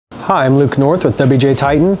Hi, I'm Luke North with WJ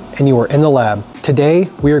Titan, and you are in the lab. Today,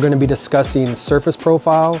 we are going to be discussing surface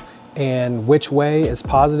profile and which way is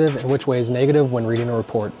positive and which way is negative when reading a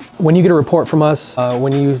report. When you get a report from us,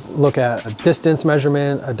 when you look at a distance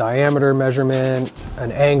measurement, a diameter measurement,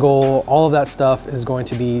 an angle, all of that stuff is going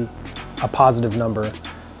to be a positive number.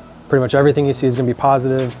 Pretty much everything you see is going to be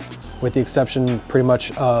positive, with the exception pretty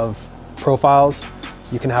much of profiles.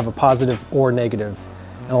 You can have a positive or negative.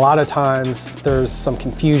 And a lot of times there's some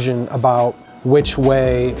confusion about which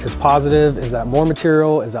way is positive. Is that more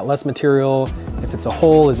material? Is that less material? If it's a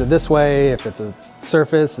hole, is it this way? If it's a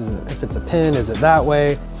surface, if it's a pin, is it that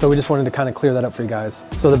way? So we just wanted to kind of clear that up for you guys.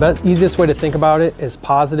 So the easiest way to think about it is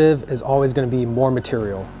positive is always going to be more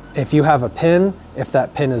material. If you have a pin, if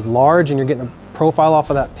that pin is large and you're getting a profile off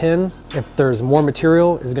of that pin, if there's more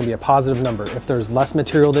material, it's going to be a positive number. If there's less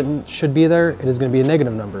material than should be there, it is going to be a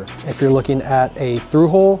negative number. If you're looking at a through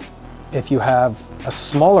hole, if you have a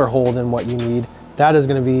smaller hole than what you need, that is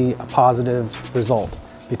going to be a positive result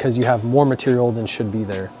because you have more material than should be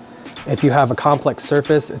there. If you have a complex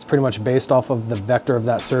surface, it's pretty much based off of the vector of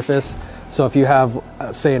that surface. So if you have,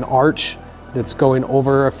 say, an arch that's going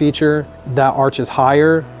over a feature, that arch is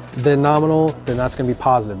higher than nominal, then that's going to be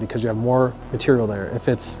positive because you have more material there. If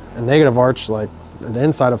it's a negative arch, like the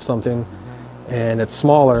inside of something, and it's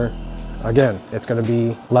smaller, again, it's going to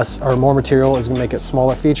be less or more material is going to make it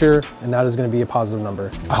smaller feature, and that is going to be a positive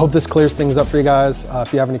number. I hope this clears things up for you guys.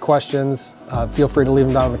 If you have any questions, feel free to leave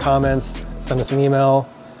them down in the comments, send us an email,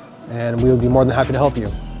 and we will be more than happy to help you.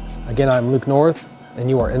 Again, I'm Luke North, and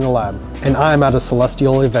you are in the lab, and I'm at a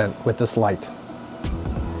celestial event with this light.